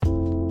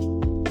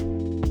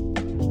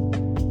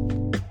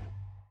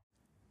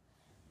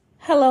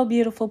Hello,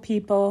 beautiful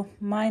people.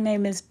 My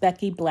name is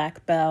Becky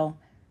Blackbell.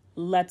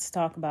 Let's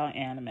talk about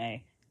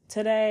anime.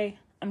 Today,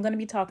 I'm going to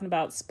be talking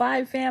about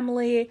Spy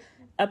Family,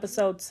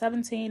 episode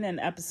 17 and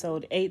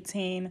episode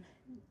 18.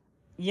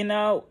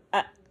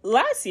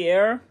 Last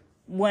year,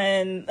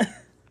 when,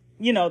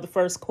 the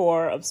first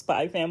core of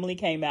Spy Family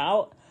came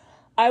out,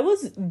 I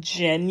was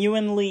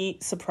genuinely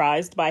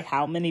surprised by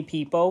how many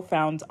people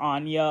found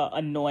Anya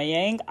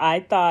annoying.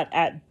 I thought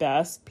at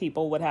best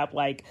people would have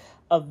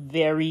a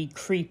very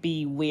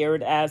creepy,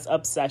 weird ass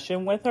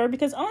obsession with her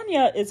because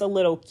Anya is a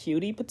little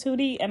cutie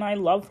patootie and I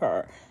love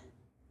her.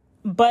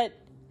 But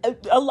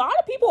a lot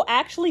of people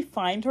actually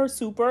find her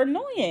super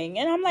annoying.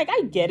 And I'm like,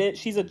 I get it.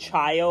 She's a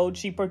child.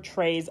 She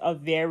portrays a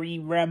very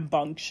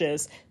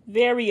rambunctious,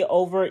 very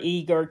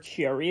overeager,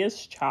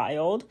 curious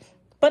child,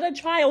 but a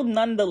child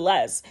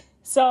nonetheless.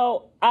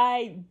 So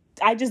I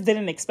just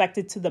didn't expect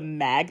it to the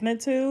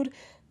magnitude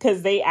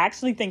because they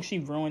actually think she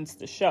ruins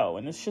the show.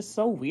 And it's just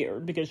so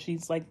weird because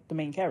she's like the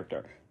main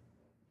character.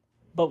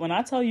 But when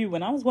I tell you,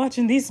 when I was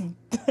watching these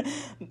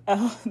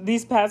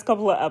past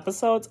couple of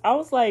episodes, I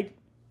was like,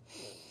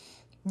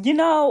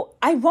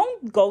 I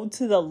won't go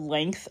to the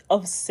length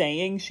of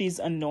saying she's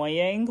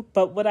annoying.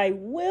 But what I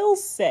will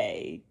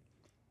say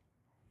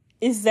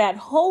is that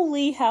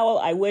holy hell,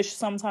 I wish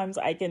sometimes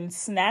I can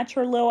snatch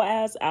her little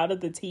ass out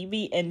of the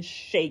TV and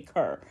shake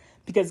her.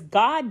 Because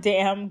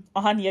goddamn,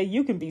 Anya,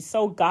 you can be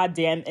so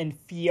goddamn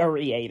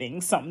infuriating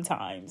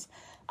sometimes.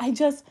 I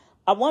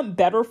want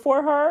better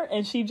for her,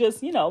 and she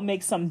just,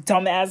 makes some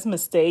dumbass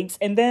mistakes.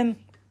 And then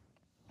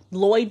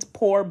Lloyd's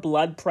poor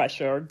blood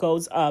pressure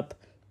goes up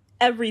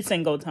every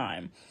single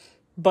time.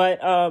 But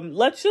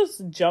let's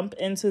just jump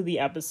into the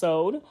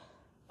episode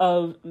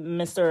of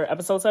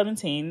episode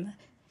 17.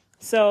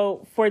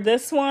 So for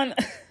this one,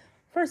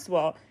 first of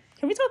all,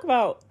 can we talk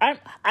about,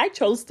 I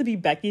chose to be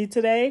Becky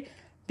today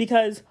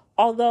because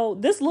although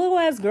this little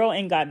ass girl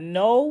ain't got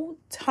no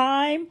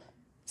time,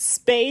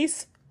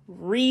 space,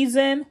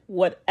 reason,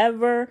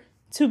 whatever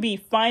to be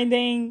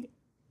finding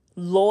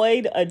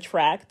Lloyd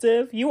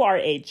attractive, you are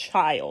a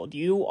child.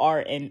 You are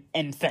an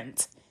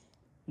infant.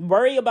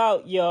 Worry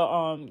about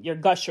your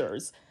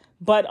gushers.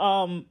 But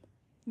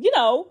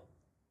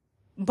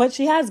but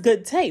she has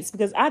good taste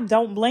because I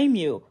don't blame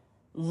you.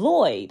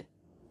 Lloyd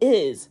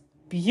is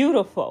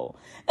beautiful.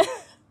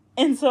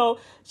 And so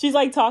she's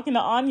talking to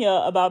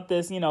Anya about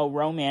this,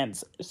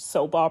 romance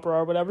soap opera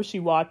or whatever she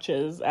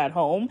watches at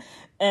home.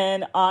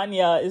 And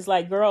Anya is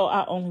like, girl,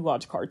 I only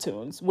watch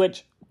cartoons,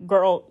 which,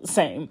 girl,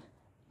 same.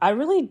 I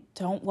really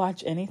don't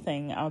watch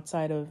anything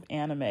outside of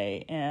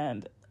anime.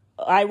 And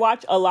I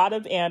watch a lot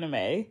of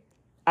anime.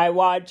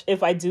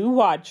 If I do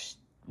watch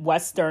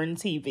Western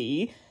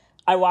TV,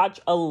 I watch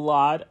a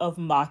lot of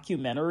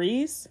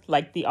mockumentaries,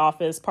 like The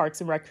Office,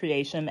 Parks and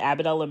Recreation,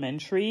 Abbott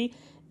Elementary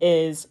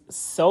is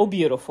so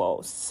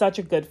beautiful. Such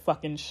a good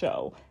fucking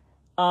show.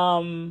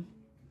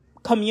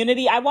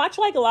 Community, I watch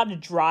a lot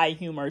of dry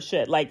humor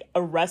shit.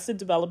 Arrested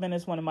Development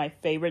is one of my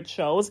favorite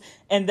shows.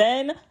 And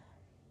then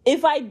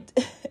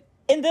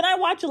I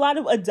watch a lot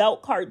of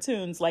adult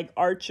cartoons like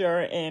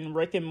Archer and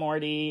Rick and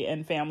Morty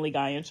and Family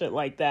Guy and shit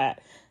like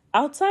that.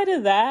 Outside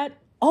of that,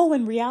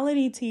 and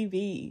reality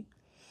TV.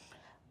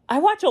 I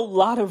watch a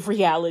lot of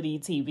reality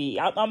TV.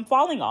 I'm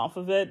falling off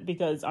of it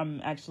because I'm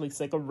actually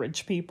sick of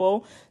rich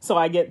people. So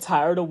I get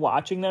tired of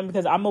watching them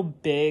because I'm a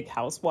big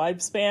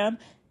Housewives fan.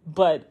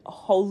 But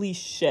holy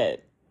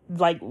shit,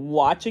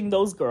 watching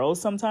those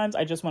girls sometimes,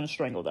 I just want to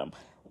strangle them.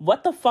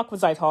 What the fuck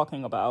was I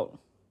talking about?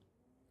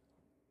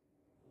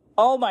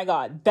 Oh my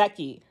God,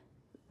 Becky.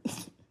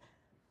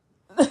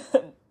 I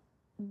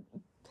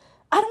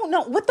don't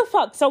know. What the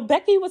fuck? So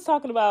Becky was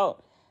talking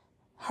about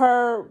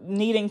her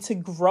needing to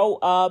grow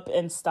up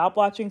and stop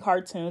watching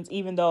cartoons,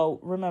 even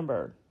though,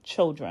 remember,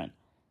 children,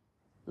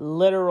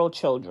 literal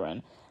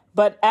children.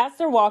 But as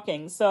they're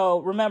walking, so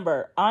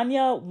remember,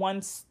 Anya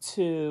wants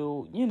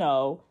to,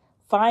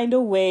 find a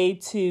way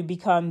to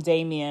become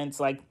Damien's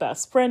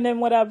best friend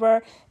and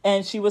whatever.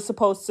 And she was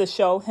supposed to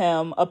show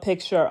him a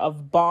picture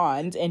of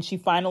Bond, and she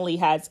finally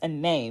has a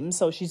name.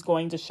 So she's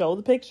going to show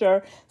the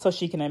picture so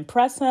she can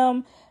impress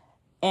him.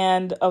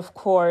 And of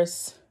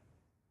course,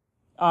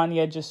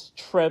 Anya just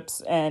trips,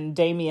 and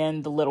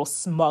Damien, the little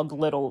smug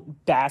little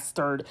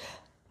bastard.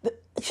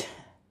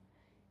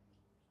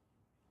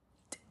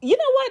 You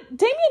know what?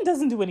 Damien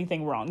doesn't do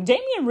anything wrong.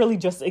 Damien really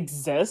just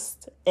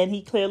exists, and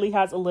he clearly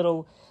has a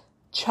little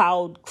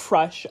child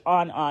crush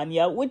on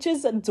Anya, which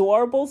is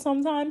adorable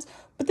sometimes.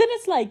 But then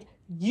it's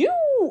you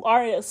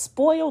are a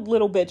spoiled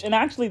little bitch. And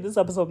actually, this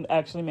episode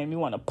actually made me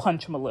want to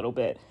punch him a little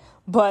bit.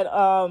 But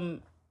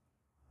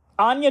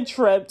Anya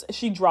tripped,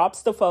 she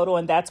drops the photo,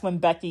 and that's when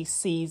Becky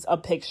sees a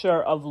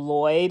picture of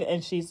Lloyd,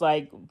 and she's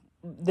like,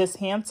 this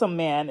handsome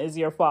man is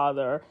your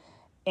father.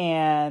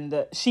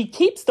 And she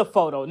keeps the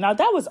photo. Now,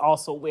 that was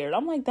also weird.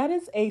 I'm like, that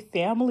is a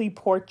family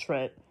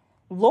portrait.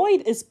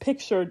 Lloyd is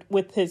pictured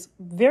with his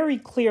very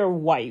clear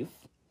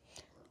wife.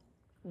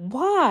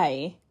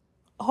 Why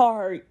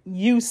are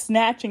you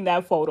snatching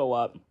that photo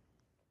up?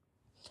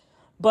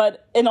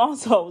 And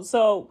also,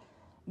 so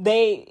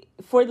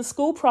For the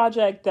school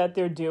project that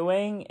they're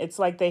doing, it's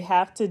like they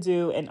have to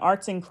do an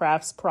arts and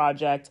crafts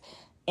project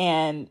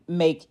and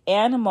make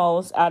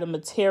animals out of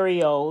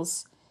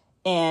materials,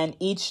 and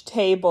each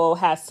table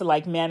has to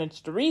like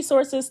manage the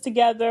resources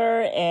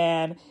together,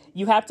 and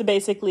you have to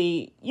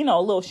basically, a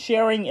little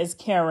sharing is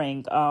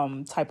caring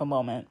type of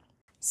moment.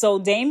 So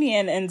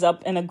Damien ends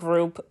up in a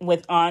group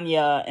with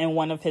Anya and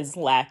one of his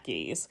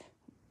lackeys.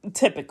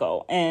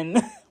 Typical.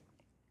 And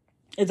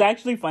it's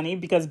actually funny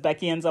because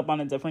Becky ends up on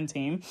a different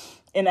team.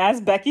 And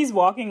as Becky's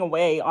walking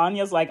away,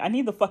 Anya's like, I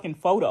need the fucking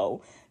photo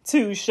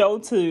to show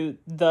to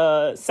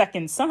the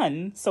second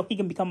son so he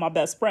can become my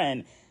best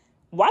friend.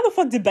 Why the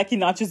fuck did Becky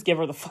not just give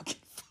her the fucking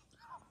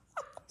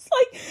photo? It's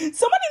like,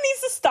 somebody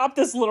needs to stop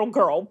this little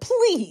girl,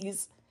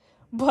 please.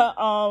 But,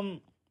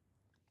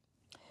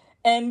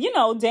 and,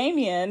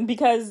 Damien,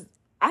 because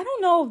I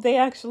don't know if they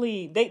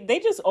actually, they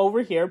just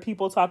overhear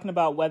people talking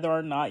about whether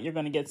or not you're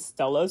going to get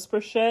Stellas for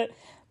shit.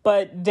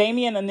 But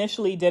Damien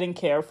initially didn't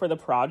care for the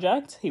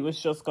project. He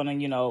was just going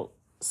to,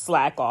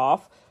 slack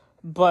off.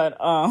 But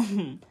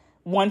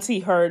once he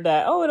heard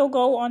that, it'll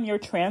go on your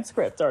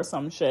transcript or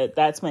some shit,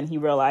 that's when he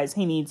realized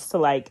he needs to,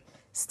 like,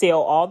 steal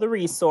all the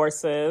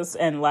resources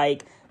and,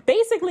 like,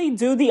 basically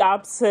do the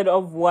opposite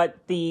of what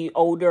the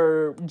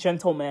older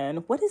gentleman,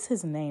 what is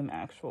his name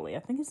actually? I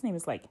think his name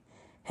is like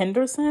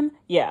Henderson.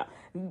 Yeah.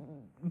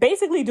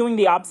 Basically doing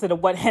the opposite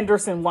of what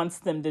Henderson wants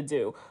them to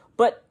do.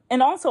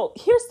 And also,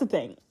 here's the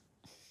thing.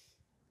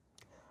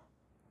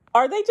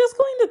 Are they just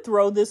going to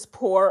throw this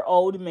poor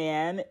old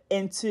man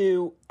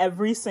into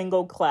every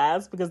single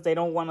class because they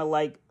don't want to,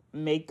 like,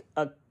 make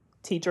a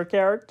teacher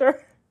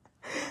character?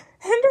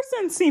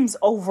 Henderson seems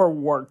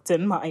overworked,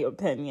 in my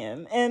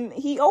opinion, and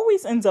he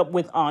always ends up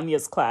with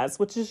Anya's class,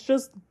 which is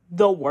just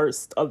the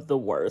worst of the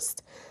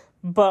worst.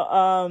 But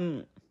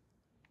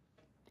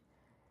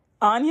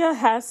Anya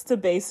has to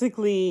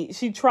basically,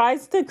 she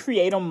tries to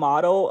create a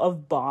model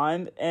of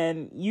Bond,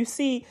 and you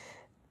see,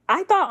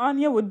 I thought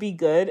Anya would be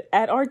good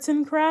at arts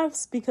and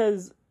crafts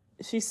because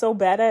she's so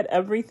bad at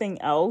everything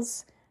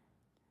else,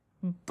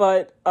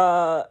 but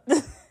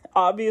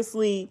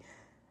obviously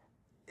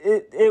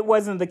it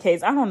wasn't the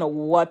case. I don't know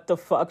what the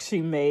fuck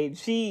she made.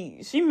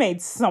 She made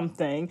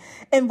something.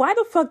 And why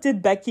the fuck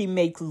did Becky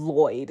make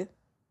Lloyd?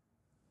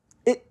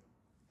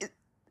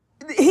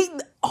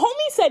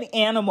 Homie said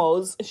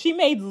animals. She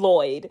made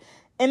Lloyd.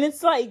 And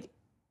it's like,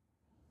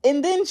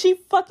 and then she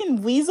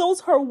fucking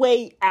weasels her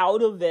way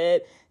out of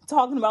it,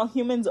 talking about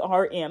humans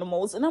are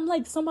animals. And I'm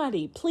like,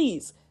 somebody,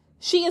 please.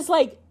 She is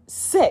like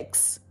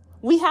 6.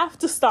 We have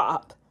to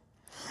stop.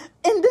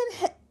 And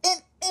then,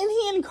 and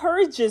he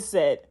encourages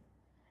it.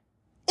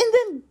 And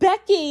then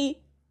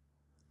Becky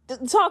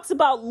talks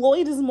about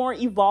Lloyd is more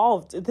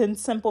evolved than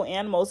simple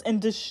animals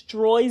and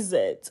destroys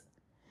it.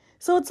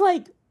 So it's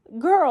like,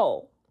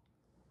 girl,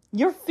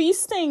 you're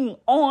feasting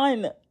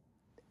on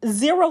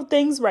 0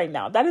 things right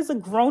now. That is a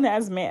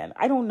grown-ass man.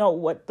 I don't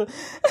know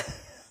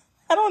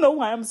I don't know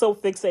why I'm so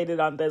fixated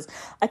on this.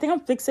 I think I'm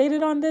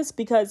fixated on this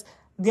because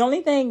the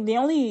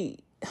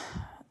only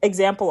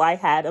example I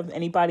had of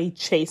anybody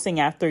chasing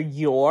after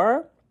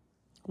Yor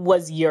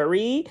was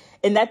Yuri,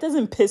 and that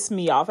doesn't piss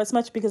me off as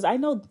much because I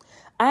know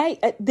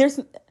there's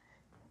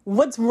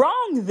what's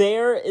wrong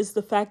there is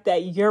the fact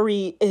that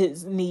Yuri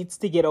needs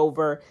to get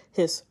over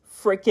his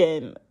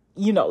freaking,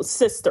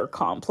 sister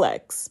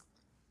complex.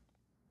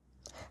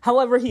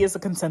 However, he is a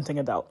consenting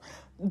adult.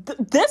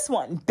 This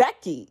one,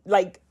 Becky,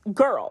 like,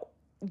 girl,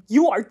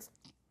 you are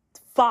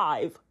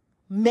 5,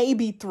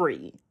 maybe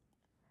 3.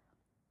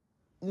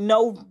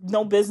 No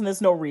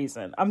business, no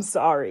reason. I'm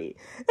sorry.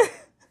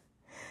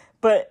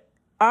 But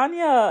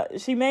Anya,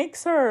 she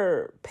makes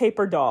her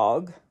paper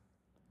dog,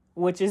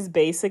 which is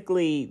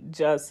basically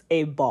just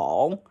a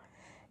ball.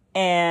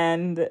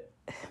 And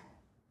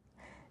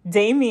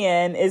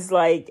Damien is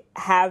like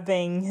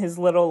having his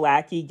little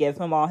lackey give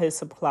him all his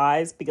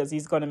supplies because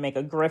he's going to make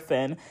a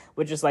griffin,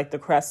 which is like the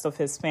crest of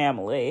his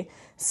family.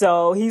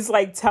 So he's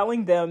like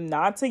telling them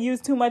not to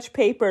use too much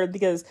paper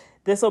because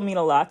this will mean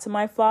a lot to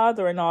my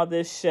father and all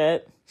this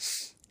shit.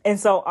 And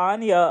so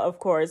Anya, of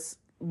course,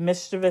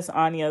 mischievous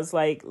Anya's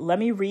like, let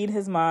me read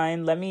his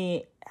mind. Let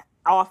me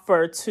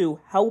offer to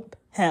help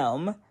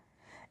him.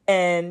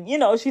 And,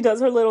 she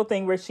does her little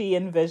thing where she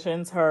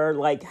envisions her,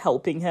 like,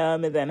 helping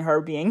him and then her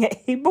being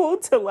able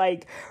to,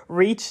 like,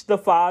 reach the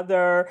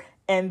father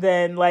and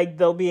then, like,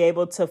 they'll be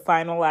able to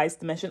finalize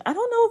the mission. I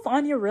don't know if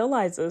Anya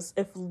realizes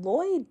if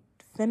Lloyd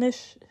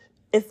finishes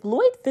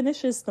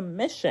the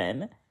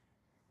mission,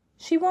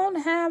 she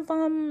won't have,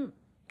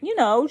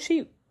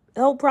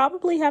 he'll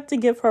probably have to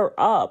give her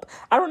up.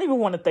 I don't even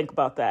want to think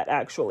about that,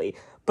 actually.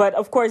 But,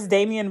 of course,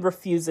 Damien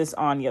refuses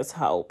Anya's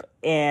help.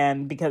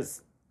 And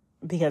because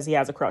he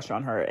has a crush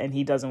on her and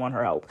he doesn't want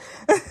her help.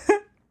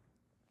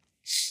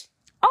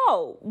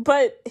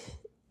 But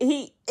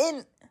the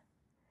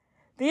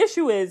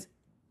issue is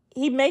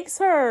he makes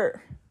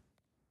her...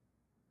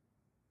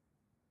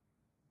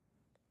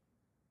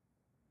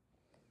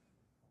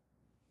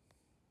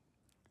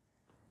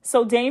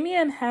 So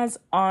Damien has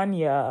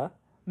Anya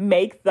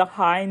make the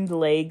hind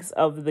legs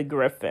of the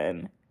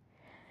griffin.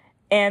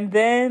 And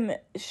then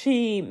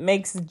she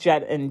makes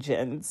jet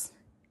engines.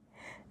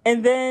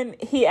 And then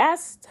he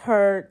asked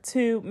her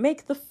to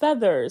make the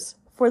feathers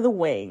for the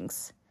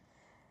wings.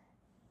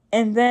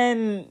 And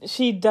then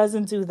she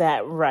doesn't do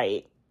that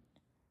right.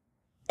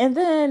 And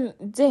then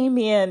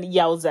Damien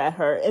yells at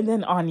her, and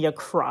then Anya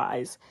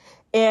cries.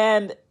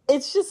 And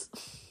it's just,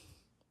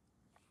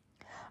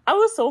 I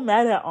was so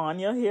mad at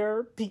Anya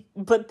here.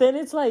 But then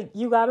it's like,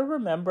 you got to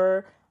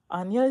remember,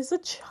 Anya is a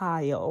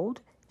child.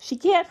 She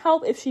can't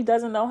help if she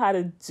doesn't know how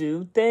to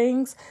do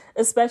things,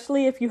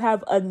 especially if you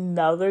have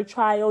another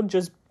child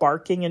just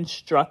barking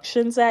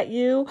instructions at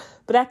you.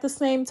 But at the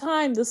same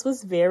time, this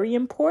was very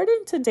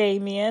important to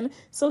Damien,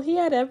 so he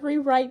had every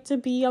right to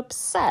be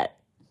upset,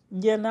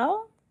 you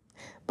know?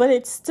 But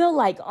it's still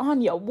like,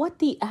 Anya, what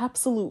the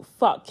absolute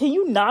fuck? Can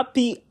you not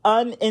be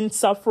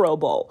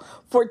uninsufferable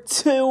for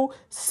 2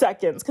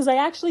 seconds? Because I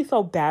actually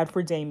felt bad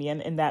for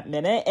Damien in that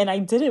minute, and I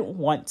didn't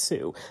want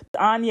to.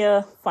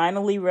 Anya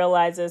finally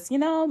realizes,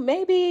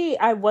 maybe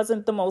I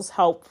wasn't the most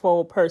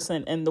helpful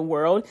person in the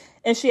world.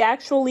 And she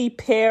actually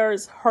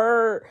pairs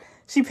her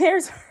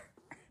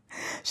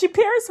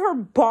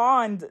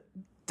Bond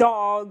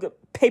dog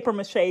paper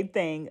mache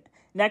thing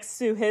next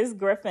to his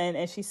griffin,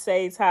 and she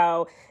says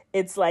how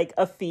it's like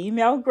a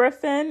female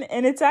griffin,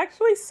 and it's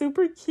actually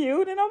super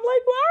cute. And I'm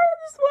like, why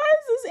is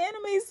this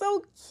anime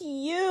so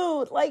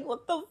cute? Like,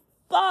 what the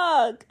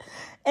fuck?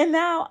 And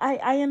now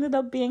I ended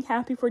up being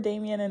happy for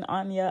Damien and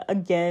Anya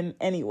again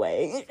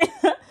anyway.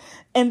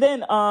 And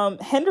then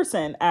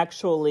Henderson,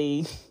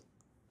 actually,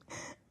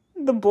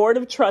 the board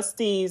of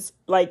trustees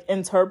like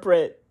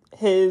interpret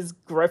his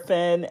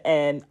griffin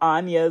and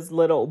Anya's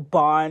little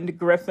Bond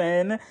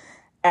griffin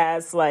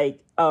as like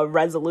a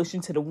resolution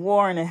to the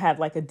war, and it had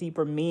like a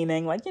deeper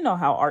meaning, like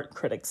how art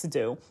critics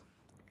do.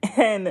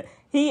 And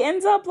he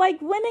ends up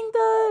like winning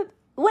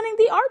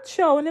the art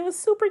show, and it was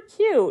super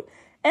cute.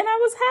 And I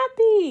was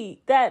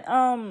happy that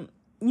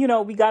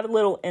we got a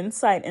little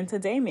insight into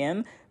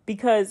Damien,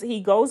 because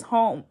he goes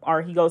home,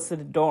 or he goes to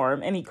the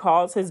dorm, and he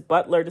calls his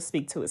butler to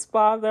speak to his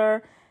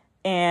father.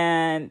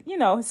 And,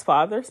 his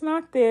father's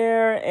not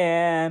there,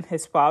 and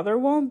his father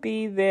won't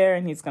be there,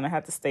 and he's going to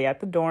have to stay at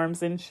the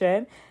dorms and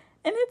shit.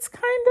 And it's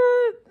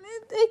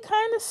it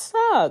kind of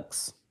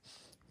sucks,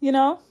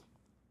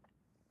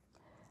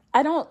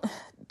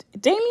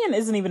 Damien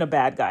isn't even a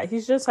bad guy. He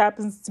just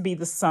happens to be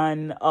the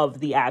son of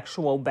the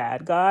actual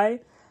bad guy.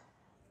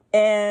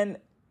 And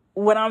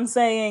what I'm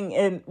saying,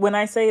 and when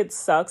I say it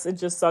sucks, it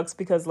just sucks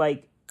because,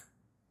 like,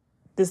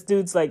 this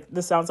dude's like,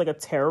 this sounds like a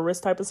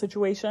terrorist type of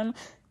situation.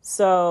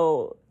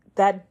 So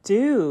that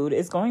dude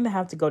is going to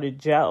have to go to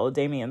jail,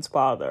 Damien's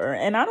father.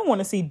 And I don't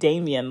want to see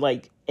Damien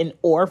like an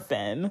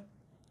orphan.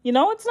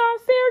 It's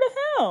not fair to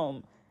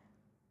him.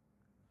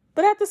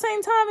 But at the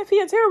same time, if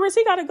he's a terrorist,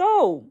 he gotta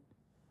go.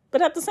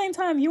 But at the same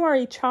time, you are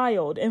a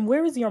child. And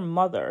where is your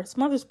mother? His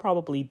mother's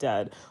probably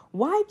dead.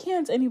 Why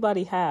can't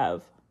anybody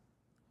have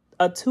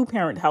a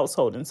 2-parent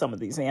household in some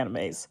of these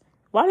animes?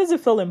 Why does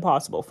it feel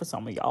impossible for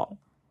some of y'all?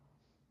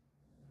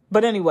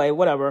 But anyway,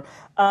 whatever.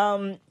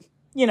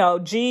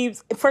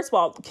 Jeeves. First of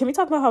all, can we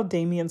talk about how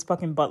Damien's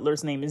fucking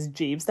butler's name is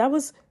Jeeves? It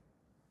was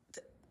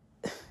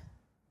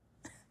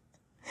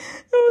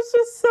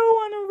just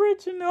so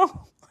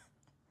unoriginal.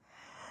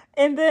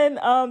 And then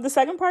the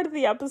second part of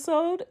the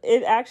episode,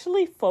 it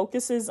actually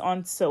focuses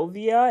on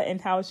Sylvia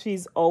and how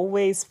she's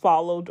always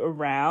followed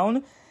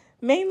around.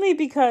 Mainly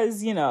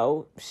because,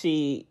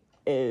 she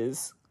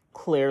is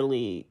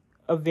clearly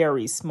a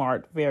very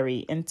smart,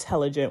 very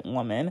intelligent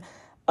woman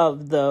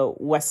of the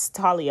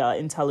Westalia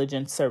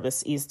Intelligence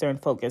Service Eastern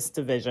Focus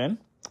Division.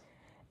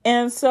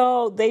 And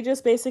so they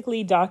just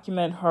basically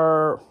document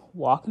her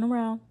walking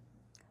around,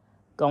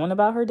 going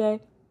about her day,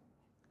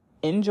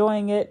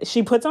 enjoying it.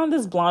 She puts on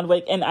this blonde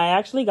wig, and I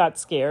actually got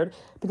scared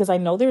because I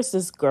know there's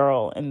this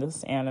girl in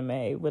this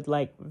anime with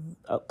like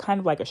kind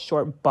of like a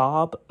short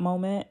bob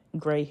moment,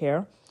 gray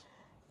hair.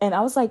 And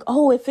I was like,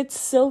 oh, if it's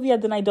Sylvia,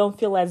 then I don't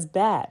feel as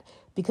bad,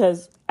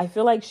 because I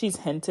feel like she's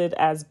hinted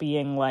as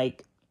being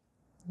like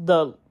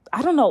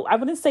I don't know, I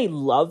wouldn't say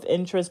love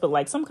interest, but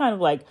like some kind of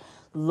like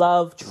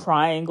love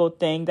triangle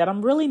thing that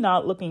I'm really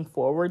not looking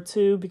forward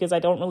to, because I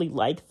don't really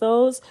like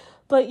those.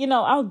 But,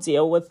 I'll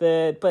deal with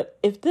it. But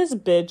if this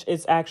bitch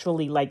is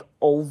actually, like,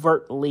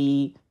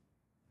 overtly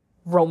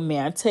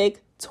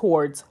romantic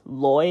towards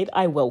Lloyd,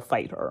 I will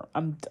fight her.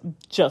 I'm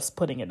just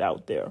putting it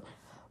out there.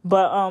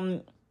 But,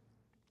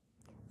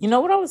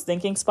 what I was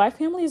thinking? Spy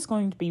Family is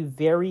going to be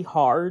very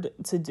hard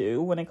to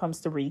do when it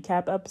comes to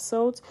recap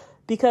episodes,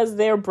 because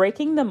they're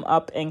breaking them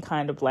up in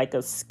kind of like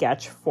a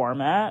sketch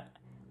format.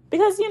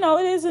 Because,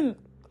 it is an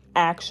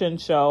action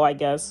show, I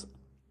guess.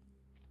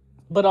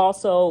 But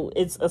also,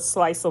 it's a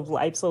slice of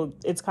life, so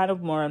it's kind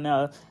of more in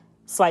a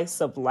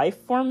slice of life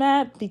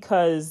format,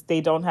 because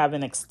they don't have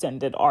an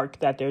extended arc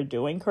that they're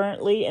doing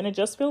currently, and it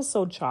just feels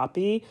so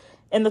choppy.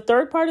 And the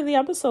third part of the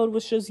episode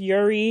was just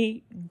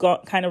Yuri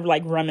kind of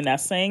like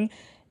reminiscing,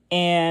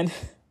 and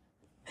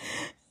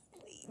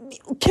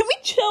Can we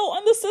chill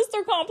on the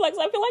sister complex?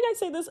 I feel like I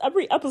say this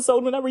every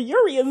episode whenever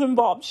Yuri is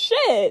involved.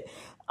 Shit.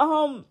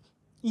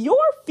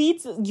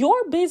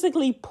 You're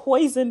basically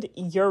poisoned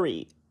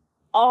Yuri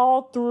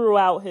all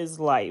throughout his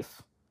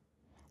life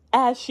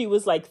as she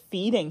was like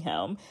feeding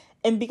him.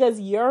 And because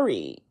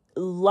Yuri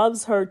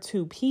loves her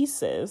to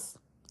pieces,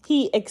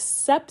 he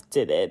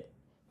accepted it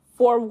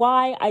for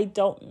why, I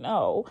don't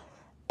know.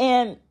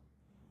 And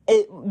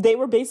they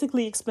were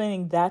basically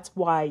explaining that's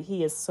why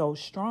he is so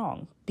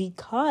strong,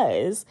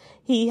 because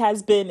he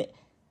has been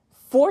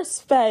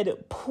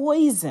force-fed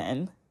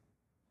poison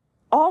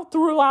all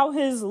throughout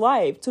his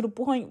life to the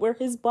point where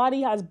his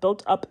body has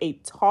built up a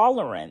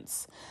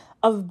tolerance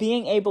of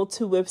being able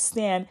to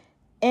withstand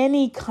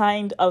any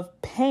kind of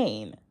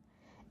pain.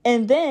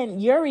 And then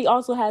Yuri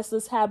also has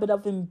this habit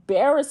of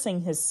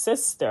embarrassing his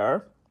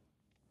sister.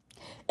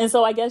 And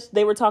so I guess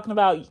they were talking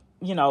about,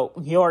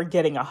 you're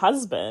getting a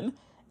husband.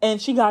 And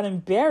she got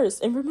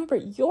embarrassed. And remember,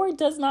 Yuri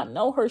does not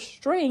know her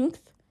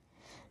strength.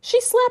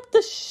 She slapped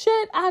the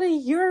shit out of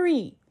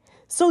Yuri.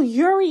 So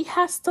Yuri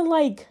has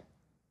to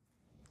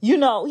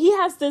he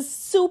has this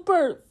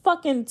super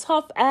fucking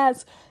tough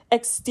ass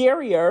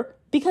exterior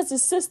because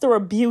his sister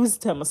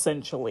abused him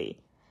essentially.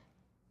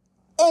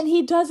 And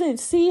he doesn't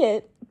see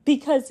it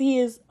because he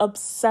is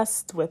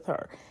obsessed with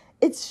her.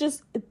 It's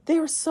just,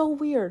 they're so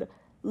weird.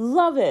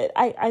 Love it.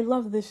 I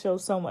love this show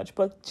so much.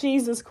 But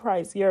Jesus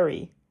Christ,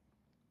 Yuri,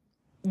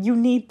 you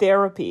need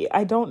therapy.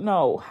 I don't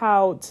know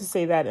how to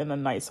say that in a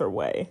nicer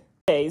way.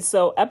 Okay,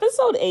 so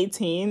episode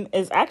 18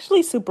 is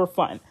actually super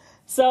fun.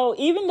 So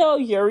even though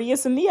Yuri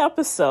is in the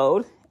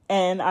episode,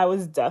 and I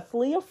was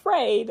deathly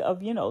afraid of,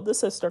 the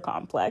sister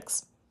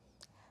complex,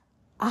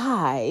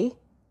 I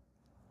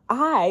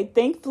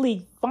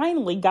thankfully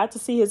finally got to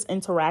see his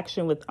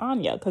interaction with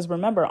Anya. Because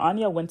remember,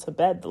 Anya went to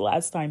bed the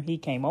last time he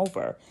came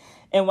over.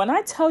 And when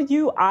I tell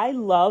you I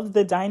love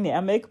the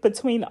dynamic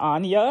between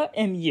Anya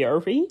and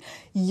Yuri,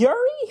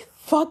 Yuri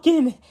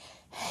fucking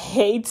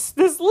hates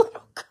this little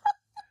girl.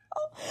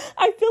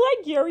 I feel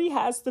like Yuri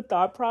has the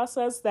thought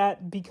process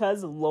that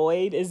because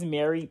Lloyd is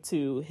married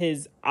to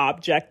his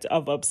object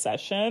of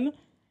obsession,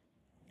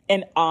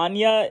 and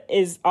Anya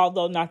is,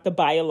 although not the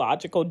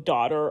biological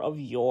daughter of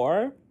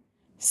Yor,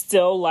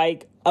 still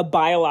like a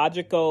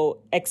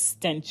biological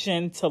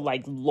extension to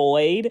like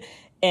Lloyd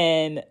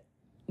and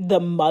the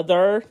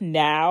mother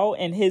now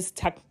and his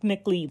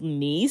technically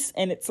niece.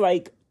 And it's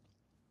like,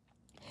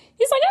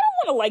 he's like, I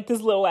don't want to like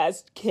this little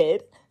ass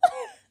kid.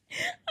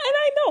 And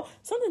I know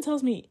something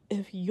tells me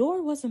if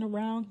Yor wasn't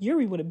around,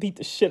 Yuri would have beat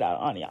the shit out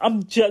of Anya.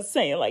 I'm just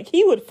saying, like,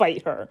 he would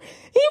fight her.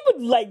 He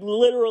would like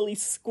literally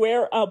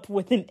square up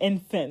with an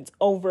infant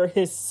over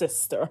his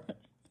sister.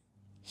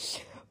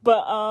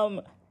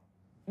 But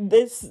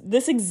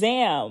this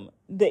exam,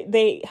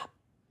 they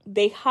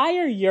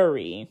hire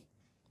Yuri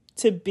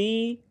to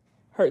be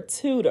her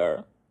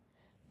tutor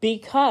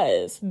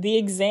because the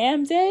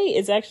exam day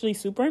is actually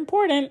super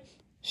important.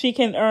 She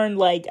can earn,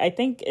 like, I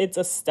think it's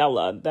a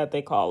Stella that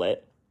they call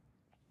it.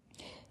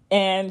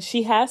 And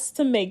she has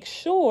to make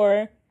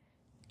sure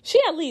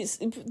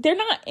they're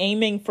not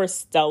aiming for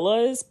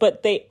Stellas,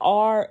 but they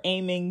are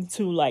aiming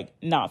to, like,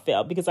 not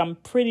fail. Because I'm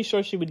pretty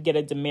sure she would get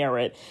a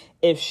demerit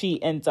if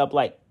she ends up,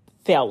 like,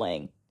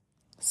 failing.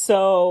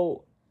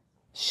 So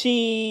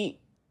she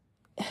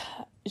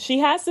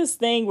has this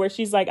thing where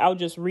she's like, I'll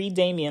just read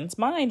Damien's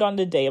mind on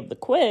the day of the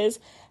quiz.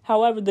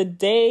 However, the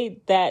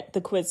day that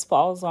the quiz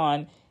falls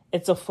on,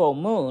 it's a full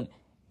moon.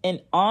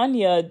 And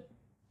Anya,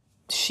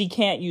 she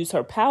can't use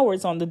her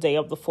powers on the day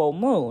of the full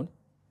moon.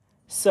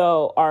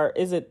 So,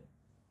 is it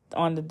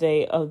on the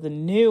day of the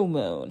new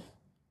moon?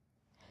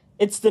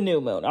 It's the new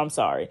moon, I'm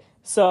sorry.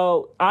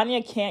 So,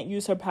 Anya can't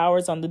use her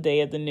powers on the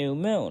day of the new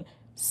moon.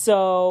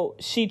 So,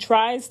 she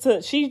tries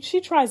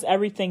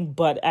everything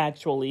but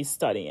actually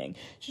studying.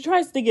 She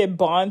tries to get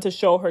Bond to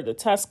show her the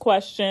test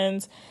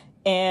questions,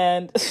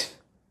 and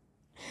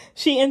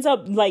she ends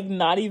up, like,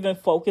 not even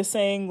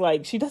focusing.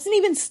 Like, she doesn't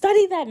even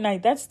study that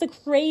night. That's the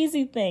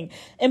crazy thing.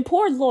 And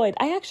poor Lloyd,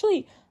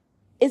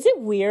 is it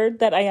weird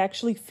that I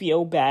actually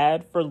feel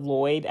bad for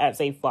Lloyd as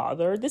a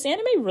father? This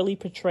anime really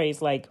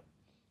portrays, like,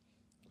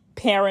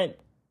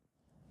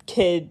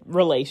 parent-kid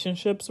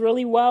relationships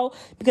really well.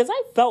 Because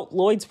I felt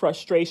Lloyd's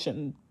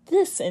frustration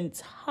this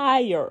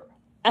entire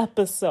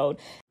episode.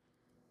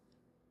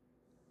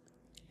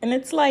 And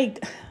it's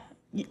like,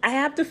 I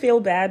have to feel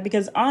bad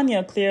because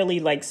Anya clearly,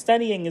 like,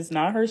 studying is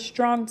not her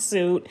strong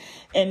suit,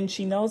 and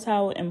she knows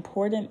how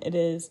important it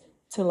is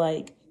to,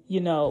 like,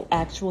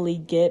 actually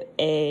get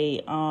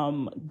a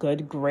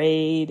good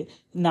grade,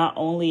 not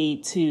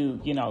only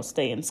to,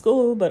 stay in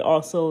school, but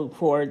also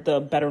for the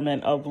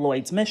betterment of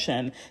Lloyd's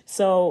mission.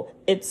 So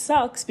it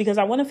sucks because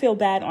I want to feel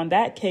bad on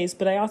that case,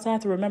 but I also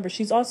have to remember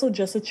she's also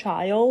just a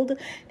child,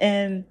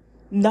 and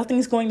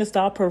nothing's going to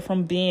stop her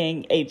from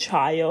being a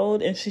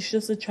child, and she's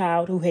just a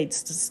child who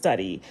hates to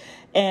study.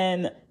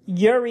 And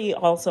Yuri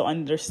also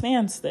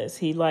understands this.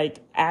 He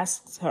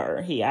asked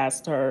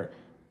her,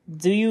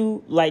 do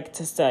you like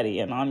to study?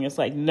 And Anya's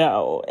like,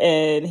 no.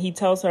 And he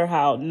tells her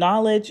how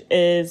knowledge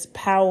is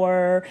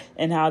power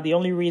and how the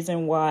only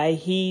reason why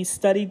he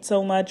studied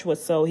so much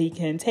was so he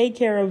can take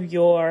care of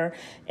Yor.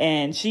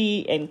 And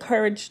she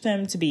encouraged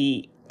him to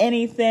be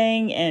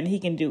anything, and he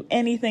can do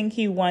anything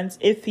he wants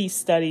if he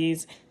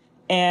studies.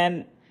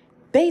 And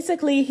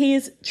basically,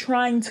 he's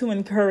trying to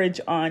encourage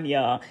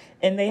Anya,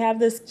 and they have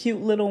this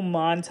cute little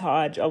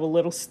montage of a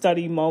little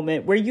study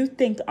moment where you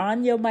think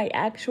Anya might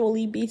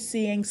actually be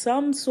seeing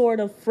some sort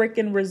of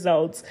freaking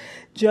results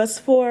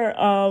just for,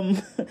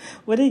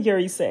 what did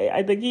Yuri say?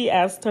 I think he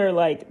asked her,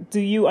 like, do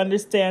you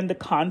understand the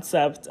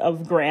concept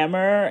of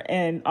grammar?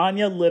 And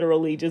Anya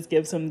literally just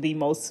gives him the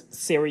most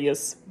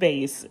serious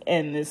face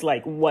and is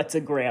like, what's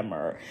a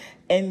grammar?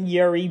 And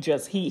Yuri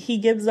just, he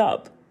gives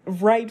up.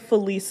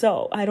 Rightfully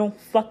so. I don't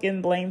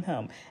fucking blame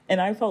him.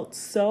 And I felt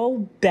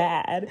so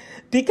bad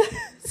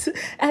because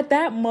at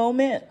that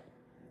moment,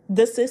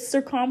 the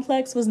sister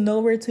complex was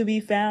nowhere to be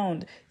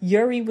found.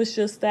 Yuri was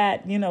just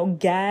that,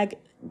 gag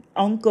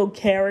uncle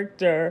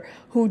character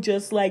who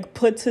just like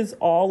puts his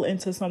all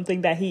into something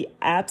that he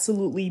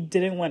absolutely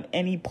didn't want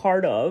any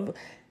part of.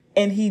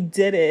 And he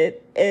did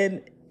it.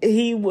 And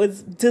he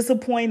was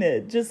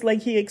disappointed, just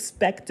like he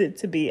expected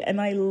to be.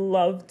 And I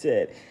loved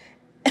it.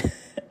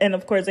 And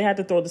of course, they had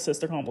to throw the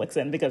sister complex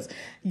in because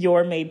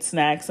Yor made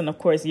snacks. And of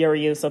course,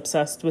 Yuri is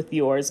obsessed with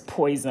Yor's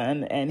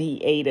poison and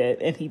he ate it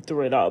and he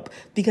threw it up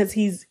because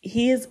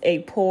he is a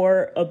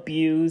poor,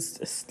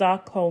 abused,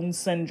 Stockholm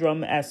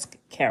Syndrome-esque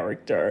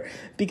character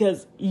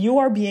because you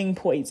are being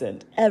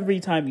poisoned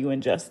every time you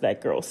ingest that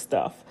girl's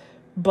stuff.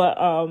 But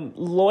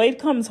Lloyd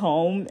comes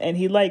home and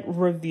he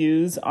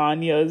reviews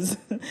Anya's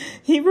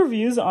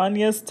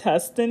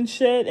test and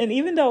shit. And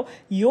even though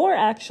Yor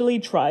actually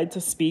tried to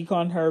speak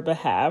on her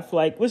behalf,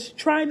 was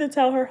trying to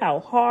tell her how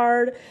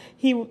hard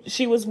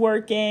she was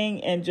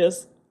working and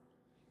just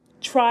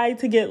tried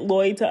to get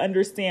Lloyd to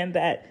understand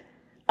that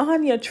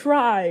Anya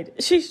tried.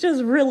 She's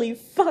just really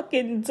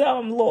fucking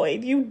dumb,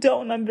 Lloyd. You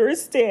don't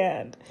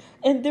understand.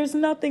 And there's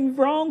nothing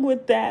wrong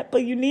with that,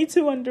 but you need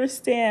to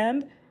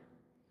understand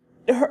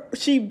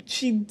she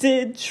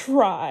did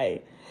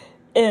try.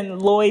 And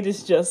Lloyd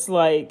is just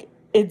like,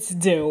 it's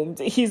doomed.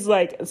 He's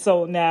like,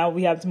 so now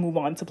we have to move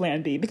on to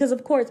plan B. Because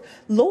of course,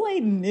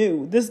 Lloyd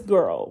knew this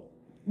girl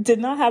did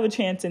not have a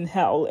chance in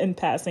hell in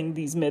passing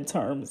these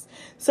midterms.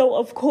 So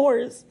of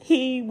course,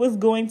 he was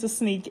going to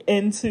sneak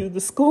into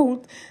the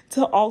school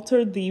to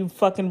alter the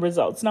fucking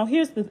results. Now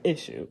here's the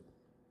issue.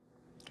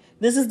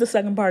 This is the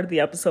second part of the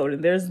episode,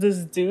 and there's this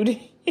dude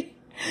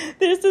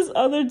there's this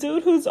other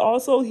dude who's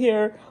also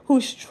here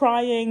who's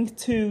trying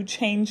to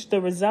change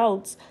the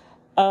results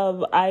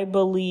of, I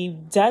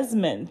believe,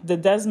 the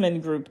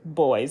Desmond group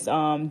boys,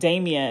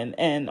 Damien,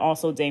 and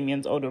also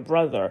Damien's older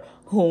brother,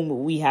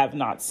 whom we have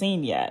not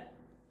seen yet.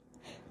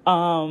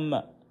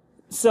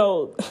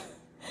 So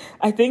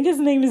I think his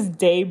name is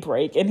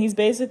Daybreak, and he's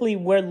basically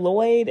where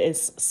Lloyd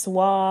is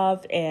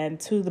suave and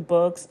to the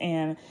books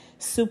and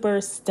super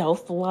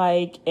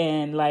stealth-like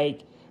and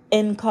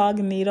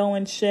incognito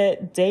and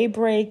shit.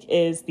 Daybreak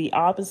is the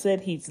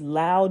opposite. He's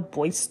loud,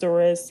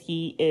 boisterous.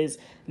 He is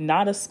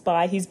not a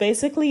spy. He's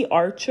basically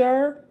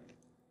Archer.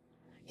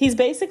 He's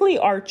basically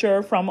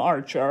Archer from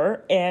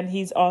Archer. And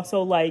he's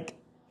also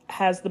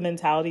has the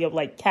mentality of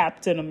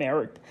Captain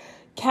America.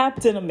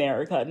 Captain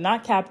America,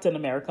 not Captain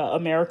America,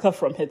 America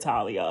from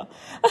Hitalia.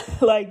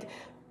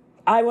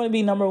 I want to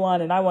be number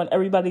one and I want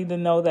everybody to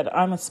know that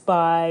I'm a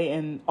spy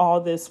and all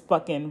this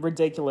fucking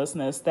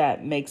ridiculousness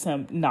that makes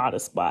him not a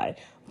spy.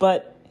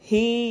 But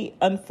he,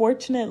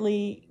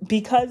 unfortunately,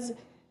 because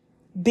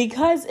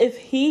if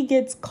he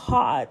gets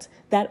caught,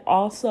 that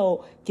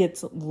also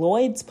gets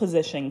Lloyd's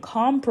position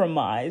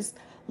compromised.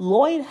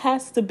 Lloyd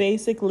has to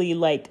basically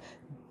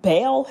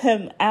bail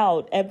him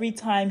out every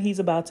time he's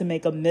about to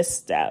make a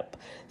misstep.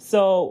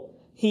 So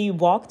he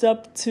walked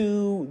up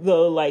to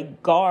the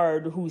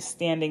guard who's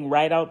standing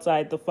right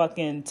outside the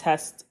fucking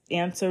test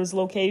answers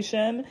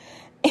location.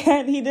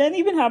 And he didn't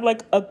even have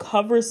a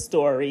cover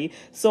story.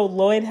 So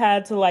Lloyd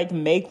had to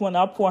make one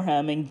up for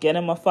him and get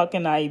him a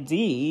fucking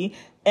ID.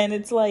 And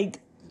it's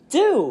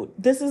dude,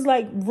 this is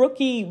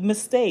rookie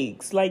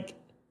mistakes. Do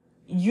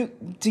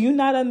you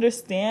not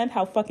understand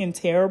how fucking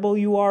terrible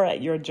you are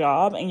at your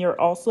job? And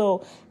you're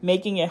also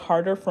making it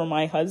harder for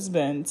my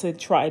husband to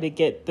try to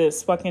get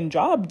this fucking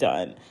job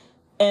done.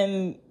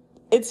 And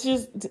it's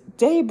just,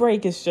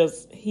 Daybreak is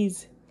just,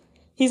 he's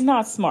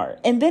not smart.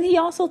 And then he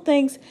also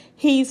thinks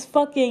he's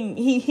fucking,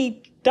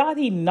 he thought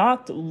he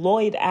knocked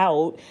Lloyd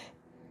out.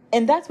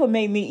 And that's what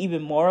made me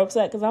even more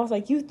upset. Because I was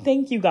like, you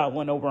think you got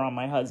one over on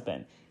my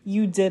husband.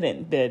 You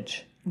didn't,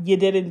 bitch. You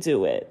didn't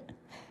do it.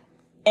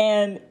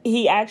 And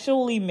he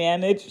actually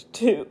managed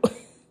to,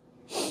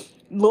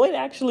 Lloyd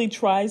actually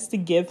tries to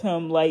give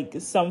him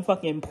some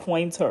fucking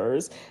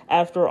pointers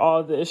after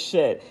all this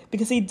shit.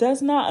 Because he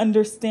does not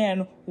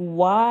understand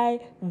why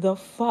the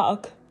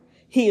fuck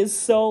he is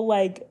so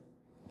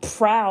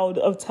proud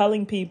of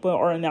telling people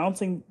or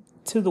announcing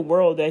to the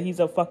world that he's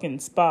a fucking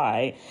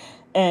spy.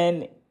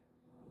 And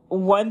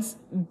once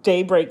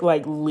Daybreak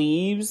like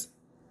leaves,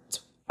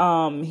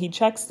 he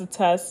checks the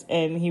test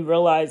and he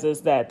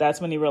realizes that's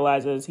when he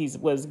realizes he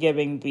was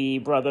giving the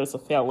brothers a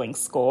failing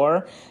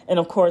score. And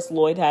of course,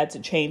 Lloyd had to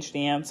change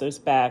the answers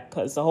back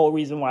because the whole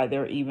reason why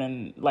they're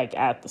even like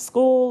at the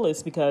school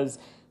is because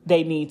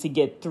they need to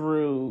get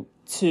through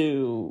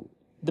to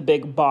the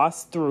big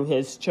boss through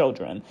his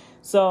children.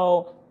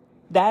 So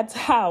that's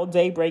how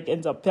Daybreak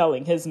ends up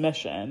failing his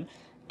mission.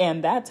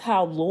 And that's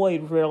how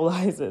Lloyd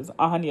realizes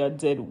Anya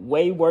did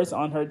way worse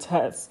on her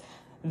test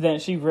than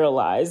she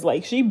realized.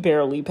 Like, she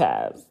barely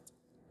passed.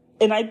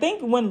 And I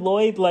think when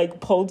Lloyd like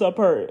pulled up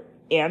her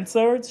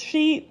answers,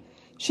 she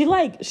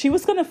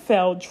was gonna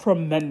fail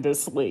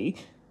tremendously.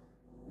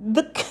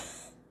 The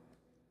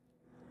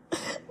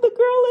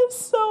girl is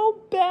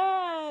so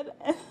bad.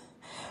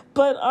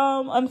 But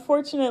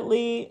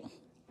unfortunately,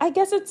 I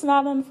guess it's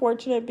not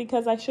unfortunate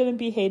because I shouldn't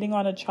be hating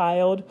on a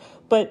child,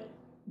 but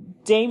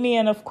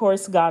Damien, of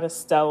course, got a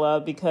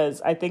Stella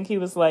because I think he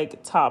was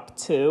like top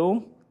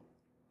 2.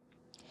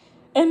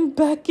 And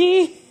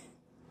Becky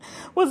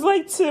was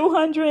like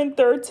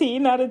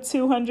 213 out of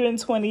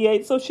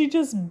 228. So she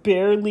just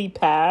barely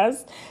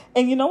passed.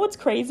 And you know what's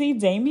crazy?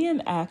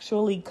 Damien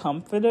actually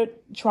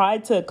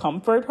tried to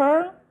comfort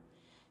her.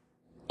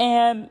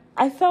 And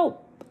I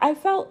felt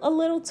a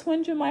little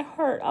twinge in my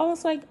heart. I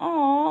was like,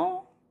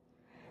 "Aw,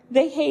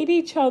 they hate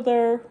each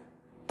other."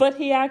 But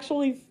he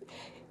actually...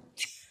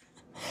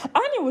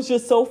 Anya was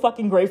just so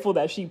fucking grateful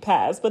that she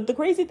passed. But the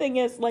crazy thing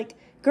is, like,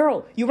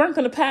 girl, you weren't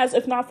going to pass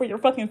if not for your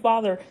fucking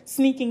father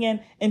sneaking in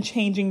and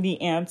changing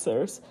the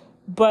answers.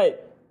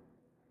 But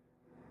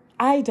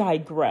I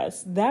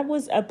digress. That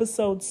was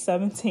episode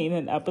 17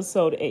 and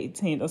episode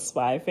 18 of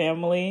Spy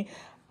Family.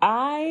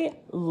 I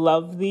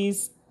love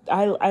these.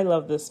 I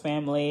love this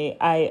family.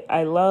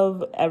 I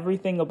love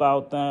everything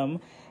about them.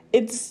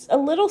 It's a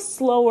little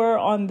slower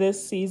on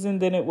this season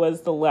than it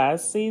was the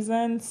last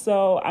season.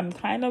 So I'm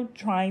kind of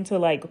trying to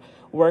like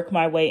work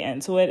my way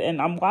into it.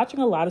 And I'm watching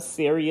a lot of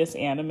serious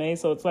anime.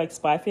 So it's like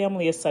Spy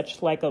Family is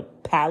such like a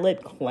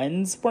palate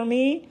cleanse for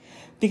me.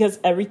 Because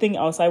everything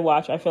else I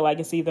watch, I feel like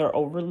it's either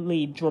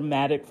overly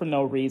dramatic for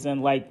no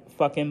reason, like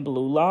fucking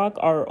Blue Lock,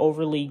 or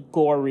overly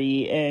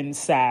gory and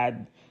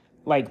sad,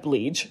 like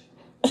Bleach.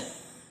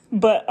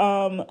 But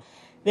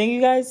thank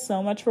you guys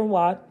so much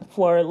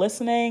for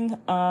listening.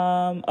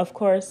 Of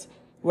course,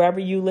 wherever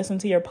you listen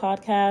to your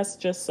podcast,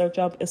 just search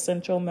up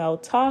Essential Male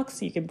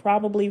Talks. You can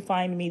probably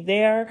find me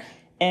there.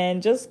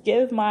 And just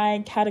give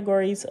my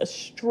categories a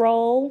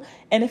stroll.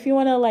 And if you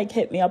want to like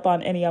hit me up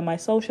on any of my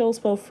socials,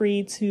 feel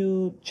free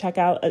to check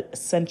out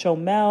Essential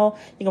Mel.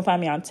 You can find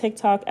me on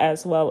TikTok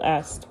as well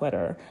as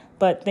Twitter.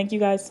 But thank you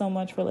guys so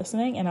much for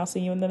listening, and I'll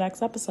see you in the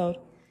next episode.